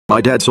My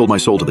dad sold my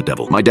soul to the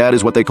devil. My dad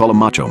is what they call a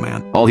macho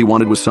man. All he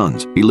wanted was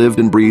sons. He lived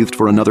and breathed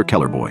for another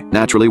Keller boy.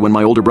 Naturally, when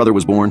my older brother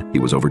was born, he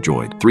was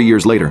overjoyed. 3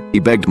 years later, he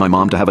begged my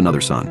mom to have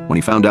another son. When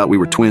he found out we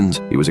were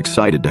twins, he was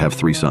excited to have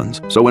 3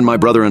 sons. So when my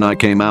brother and I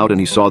came out and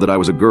he saw that I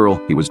was a girl,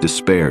 he was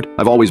despaired.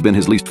 I've always been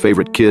his least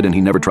favorite kid and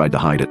he never tried to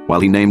hide it. While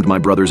he named my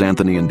brothers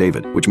Anthony and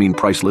David, which mean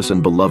priceless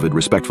and beloved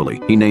respectfully,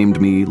 he named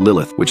me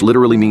Lilith, which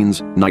literally means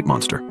night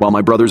monster. While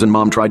my brothers and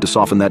mom tried to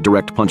soften that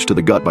direct punch to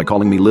the gut by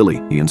calling me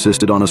Lily, he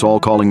insisted on us all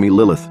calling me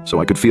Lilith, so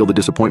I could feel the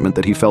disappointment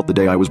that he felt the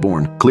day I was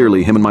born.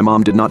 Clearly, him and my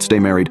mom did not stay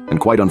married, and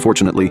quite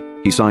unfortunately,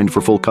 he signed for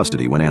full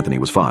custody when Anthony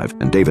was 5,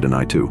 and David and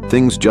I too.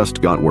 Things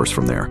just got worse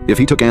from there. If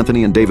he took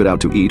Anthony and David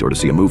out to eat or to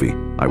see a movie,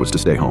 I was to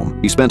stay home.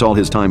 He spent all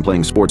his time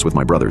playing sports with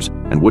my brothers,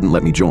 and wouldn't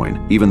let me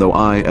join, even though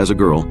I, as a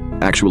girl,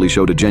 actually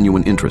showed a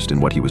genuine interest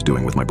in what he was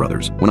doing with my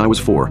brothers. When I was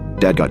 4,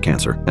 Dad got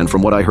cancer, and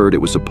from what I heard,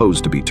 it was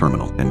supposed to be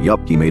terminal. And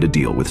yup, he made a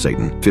deal with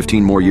Satan.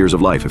 15 more years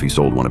of life if he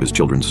sold one of his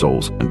children's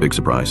souls, and big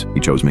surprise, he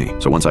chose me.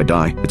 So once I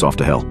die, it's off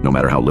to hell, no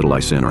matter how little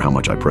I sin or how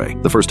much I pray.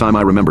 The first time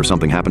I remember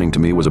something happening to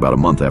me was about a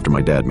month after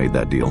my dad made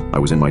that deal. I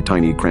was in my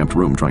tiny, cramped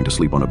room trying to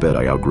sleep on a bed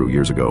I outgrew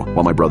years ago,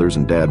 while my brothers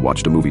and Dad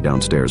watched a movie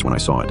downstairs when I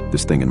saw it,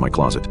 this thing in my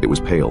closet. It was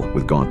pale,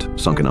 with gaunt,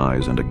 sunken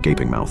eyes and a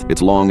gaping mouth.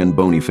 Its long and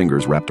bony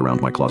fingers wrapped around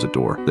my closet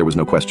door. There was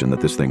no question that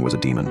this thing was a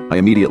demon. I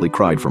immediately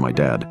cried for my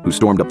dad, who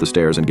stormed up the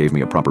stairs and gave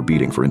me a proper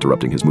beating for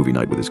interrupting his movie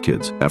night with his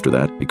kids. After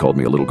that, he called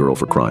me a little girl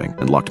for crying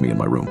and locked me in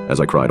my room. As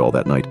I cried all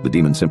that night, the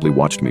demon simply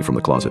watched me from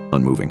the closet,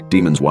 unmoving.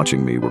 Demons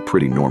watching me were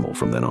pretty normal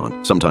from then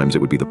on. Sometimes it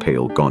would be the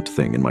pale, gaunt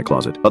thing in my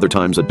closet. Other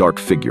times, a dark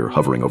figure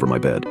hovering over my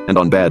bed. And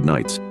on bad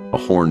nights, a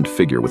horned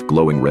figure with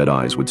glowing red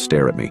eyes would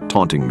stare at me,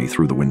 taunting me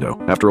through the window.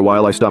 After a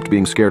while, I stopped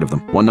being scared of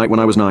them. One night when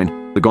I was 9,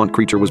 the gaunt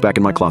creature was back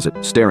in my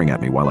closet, staring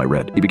at me while I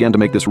read. He began to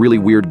make this really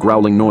weird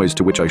growling noise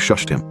to which I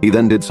shushed him. He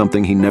then did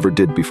something he never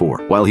did before.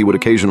 While he would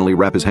occasionally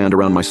wrap his hand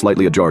around my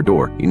slightly ajar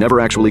door, he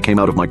never actually came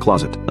out of my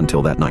closet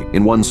until that night.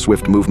 In one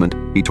swift movement,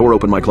 he tore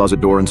open my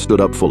closet door and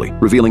stood up fully,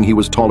 revealing he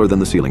was taller than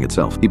the ceiling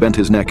itself. He bent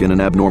his neck in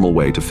an abnormal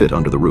way to fit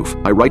under the roof.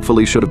 I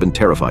rightfully should have been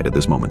terrified at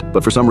this moment,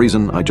 but for some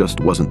reason, I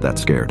just wasn't that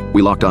scared.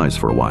 We locked eyes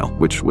for a while,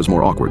 which was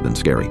more awkward than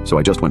scary, so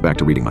I just went back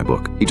to reading my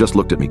book. He just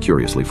looked at me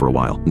curiously for a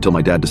while, until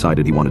my dad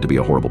decided he wanted to be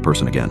a horrible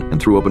person again, and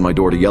threw open my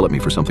door to yell at me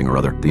for something or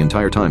other. The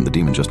entire time, the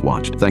demon just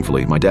watched.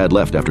 Thankfully, my dad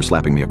left after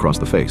slapping me across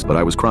the face, but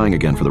I was crying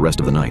again for the rest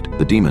of the night.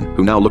 The demon,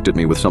 who now looked at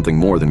me with something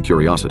more than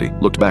curiosity,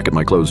 looked back at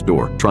my closed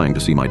door, trying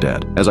to see my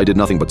dad. As I did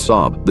nothing but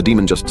sob, the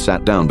demon just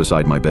sat down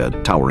beside my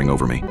bed, towering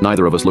over me.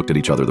 Neither of us looked at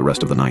each other the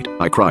rest of the night.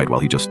 I cried while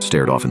he just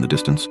stared off in the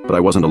distance, but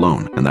I wasn't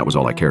alone, and that was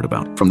all I cared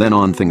about. From then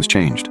on, things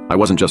changed. I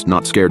wasn't just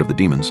not scared of the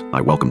demons,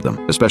 I welcomed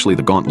them, especially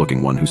the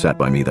gaunt-looking one who sat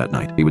by me that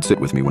night. He would sit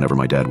with me whenever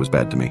my dad was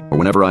bad to me, or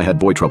whenever I had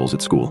boy troubles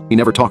at school. He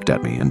never talked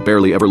at me and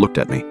barely ever looked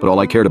at me, but all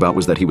I cared about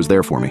was that he was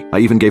there for me. I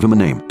even gave him a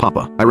name,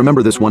 Papa. I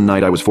remember this one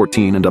night I was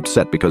 14 and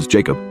upset because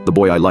Jacob, the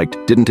boy I liked,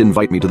 didn't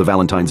invite me to the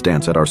Valentine's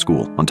dance at our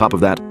school. On top of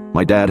that,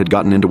 my dad had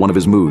gotten into one of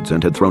his moods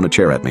and had thrown a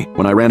chair at me.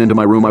 When I ran into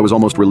my room, I was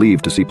almost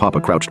relieved to see Papa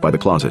crouched by the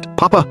closet.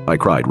 Papa! I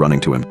cried, running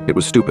to him. It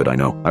was stupid, I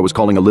know. I was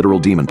calling a literal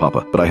demon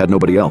Papa, but I had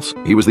nobody else.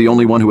 He was the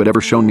only one who had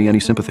ever shown me any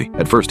sympathy.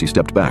 At first, he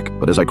stepped back,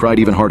 but as I cried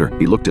even harder,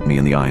 he looked at me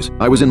in the eyes.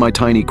 I was in my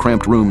tiny,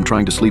 cramped room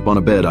trying to sleep on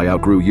a bed I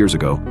outgrew years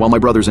ago, while my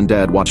brothers and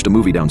Dad watched a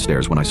movie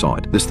downstairs when I saw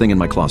it. This thing in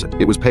my closet.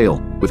 It was pale,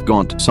 with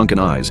gaunt, sunken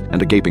eyes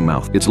and a gaping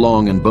mouth. Its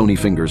long and bony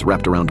fingers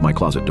wrapped around my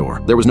closet door.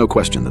 There was no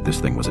question that this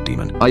thing was a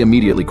demon. I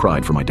immediately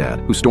cried for my dad,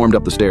 who stormed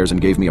up the stairs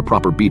and gave me a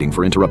proper beating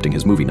for interrupting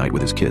his movie night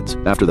with his kids.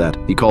 After that,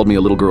 he called me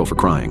a little girl for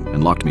crying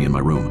and locked me in my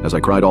room. As I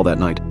cried all that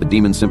night, the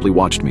demon simply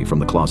watched me from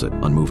the closet,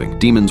 unmoving.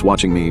 Demons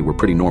watching me were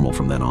pretty normal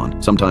from then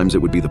on. Sometimes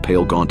it would be the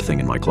pale, gaunt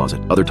thing in my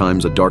closet. Other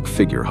times, a dark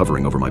figure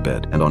hovering over my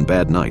bed. And on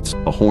bad nights,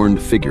 a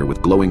horned figure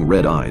with glowing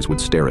red eyes would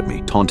stare at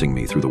me, taunting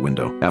me through the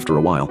window. After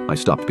a while, I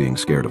stopped being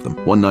scared of them.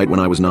 One night when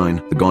I was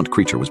 9, the gaunt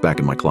creature was back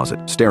in my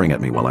closet, staring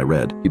at me while I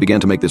read. He began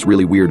to make this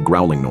really weird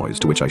growling noise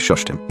to which I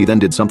shushed him. He then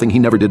did something he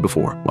never did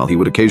before. While he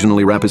would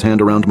occasionally wrap his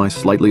hand around my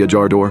slightly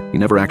ajar door, he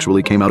never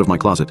actually came out of my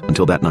closet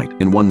until that night.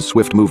 In one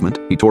swift movement,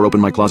 he tore open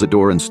my closet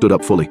door and stood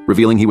up fully,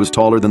 revealing he was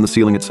taller than the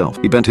ceiling itself.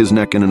 He bent his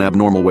neck in an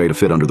abnormal way to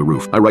fit under the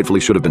roof. I rightfully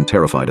should have been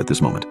terrified at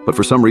this moment, but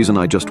for some reason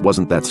I just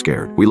wasn't that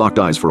scared. We locked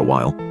eyes for a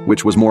while,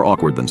 which was more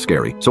awkward than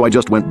scary, so I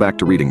just went back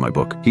to reading my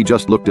book. He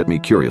just looked at me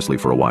curiously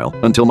for a while,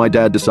 until my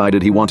dad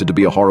decided he wanted to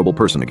be a horrible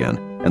person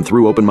again, and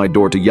threw open my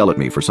door to yell at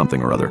me for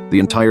something or other. The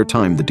entire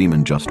time, the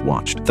demon just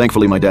watched.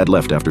 Thankfully, my dad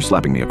left after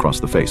slapping me across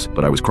the face,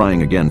 but I was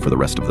crying again for the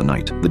rest of the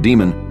night. The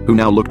demon, who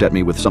now looked at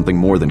me with something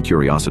more than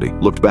curiosity,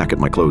 looked back at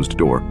my closed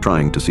door,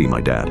 trying to see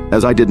my dad.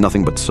 As I did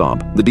nothing but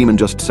sob, the demon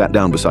just sat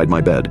down beside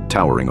my bed,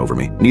 towering over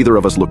me. Neither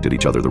of us looked at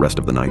each other the rest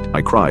of the night.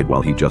 I cried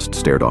while he just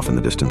stared off in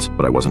the distance,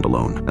 but I wasn't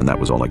alone, and that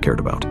was all I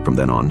cared about. From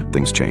then on,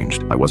 things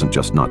changed. I wasn't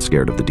just not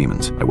scared of the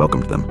demons. I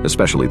welcomed them,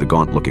 especially the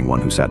gaunt-looking one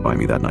who sat by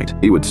me that night.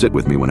 He would sit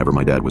with me whenever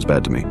my dad was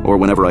bad to me, or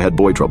whenever I had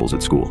boy troubles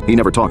at school. He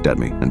never talked at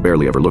me, and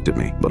barely ever looked at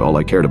me, but all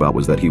I cared about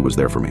was that he was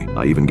there for me.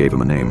 I even gave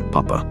him a name,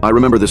 Papa. I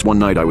remember this one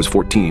night I was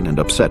 14 and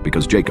upset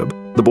because Jacob,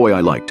 the boy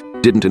I liked,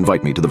 didn't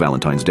invite me to the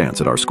Valentine's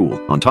dance at our school.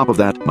 On top of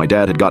that, my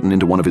dad had gotten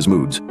into one of his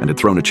moods and had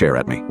thrown a chair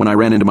at me. When I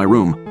ran into my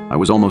room, I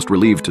was almost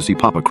relieved to see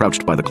Papa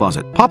crouched by the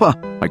closet. "Papa!"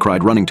 I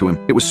cried, running to him.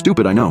 It was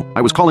stupid, I know.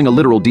 I was calling a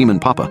literal demon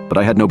Papa, but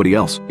I had nobody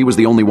else. He was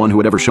the only one who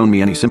had ever shown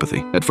me any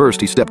sympathy. At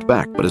first, he stepped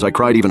back, but as I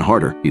cried even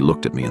harder, he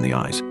looked at me in the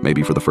eyes.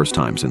 Maybe for the first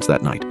time since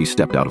that night, he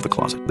stepped out of the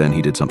closet. Then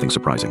he did something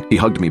surprising. He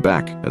hugged me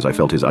back as I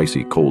felt his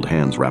icy, cold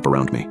hands wrap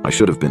around me. I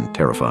should have been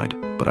terrified,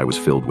 but I was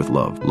filled with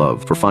love.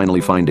 Love for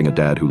finally finding a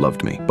dad who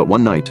loved me. But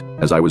one night,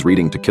 as I was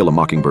reading To Kill a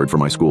Mockingbird for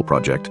my school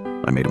project,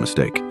 I made a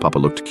mistake. Papa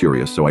looked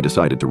curious, so I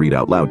decided to read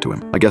out loud to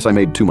him. I guess I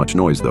made too much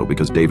noise, though,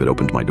 because David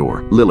opened my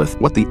door. "Lilith,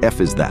 what the F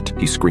is that?"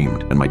 he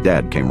screamed, and my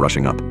dad came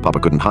rushing up. Papa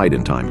couldn't hide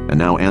in time, and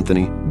now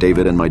Anthony,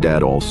 David, and my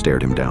dad all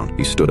stared him down.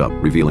 He stood up,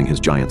 revealing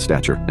his giant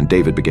stature, and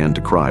David began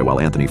to cry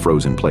while Anthony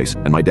froze in place,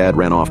 and my dad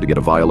ran off to get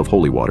a vial of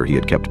holy water he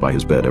had kept by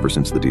his bed ever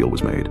since the deal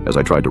was made. As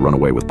I tried to run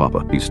away with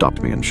Papa, he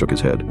stopped me and shook his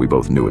head. We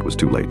both knew it was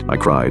too late. I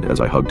cried as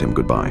I hugged him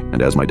goodbye,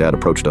 and as my dad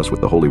approached us with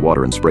the holy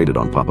water and sprayed it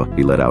on Papa,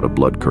 he let out a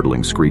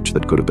blood-curdling screech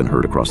that could have been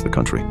heard across the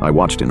country. I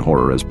watched in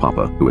horror as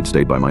Papa, who had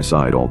stayed by my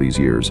side all these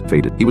years,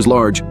 faded. He was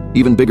large,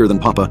 even bigger than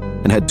Papa,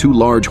 and had 2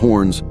 large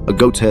horns, a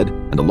goat's head,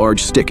 and a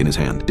large stick in his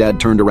hand. Dad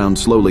turned around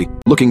slowly,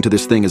 looking to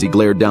this thing as he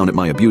glared down at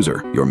my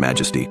abuser. "Your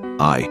Majesty,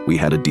 we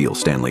had a deal,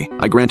 Stanley.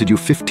 I granted you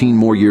 15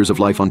 more years of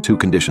life on 2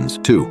 conditions.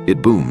 2,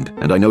 it boomed,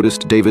 and I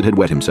noticed David had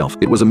wet himself.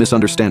 It was a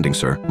misunderstanding,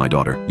 sir, my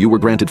daughter. You were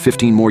granted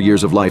 15 more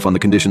years of life on the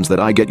conditions that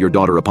I get your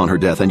daughter upon her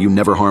death and you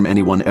never harm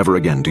anyone ever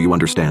again. Do you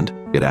understand?"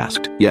 It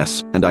asked.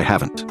 "Yes, and I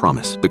haven't.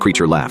 Promise." The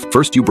creature laughed.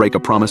 "First you break a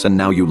promise and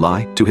now you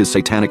lie? To his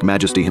satanic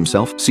majesty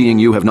himself? Seeing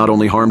you have not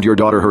only harmed your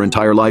daughter her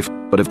entire life,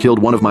 but have killed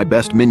one of my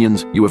best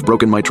minions, you have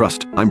broken my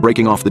trust. I'm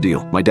breaking off the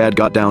deal." My dad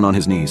got down on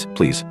his knees.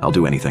 "Please, I'll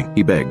do anything,"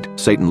 he begged.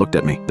 Satan looked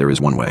at me. "There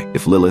is one way.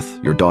 If Lilith,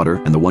 your daughter,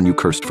 and the one you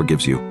cursed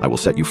forgives you, I will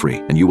set you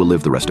free, and you will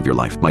live the rest of your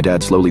life." My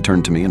dad slowly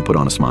turned to me and put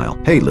on a smile.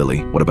 "Hey, Lily,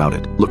 what about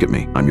it? Look at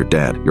me. I'm your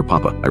dad, your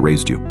Papa. I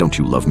raised you. Don't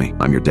you love me?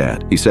 I'm your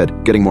dad," he said,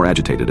 getting more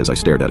agitated as I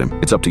stared at him.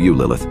 "It's up to you,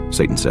 Lilith,"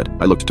 Satan said.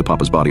 I looked to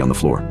Papa's body on the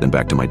floor, then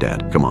back to my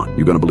dad. "Come on,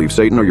 you gonna believe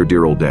Satan or your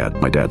dear old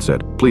dad?" my dad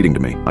said, pleading to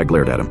me. I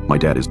glared at him. "My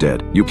dad is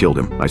dead. You killed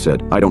him," I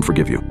said. "I don't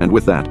forgive you." And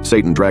with that,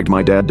 Satan dragged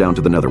my dad down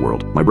to the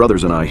netherworld, my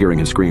brothers and I hearing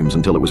his screams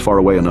until it was far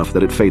away enough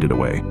that it faded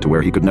away, to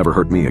where he could never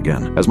hurt me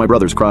again. As my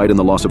brothers cried in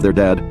the loss of their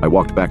dad, I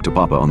walked back to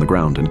Papa on the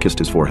ground and kissed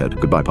his forehead.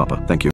 "Goodbye, Papa. Thank you."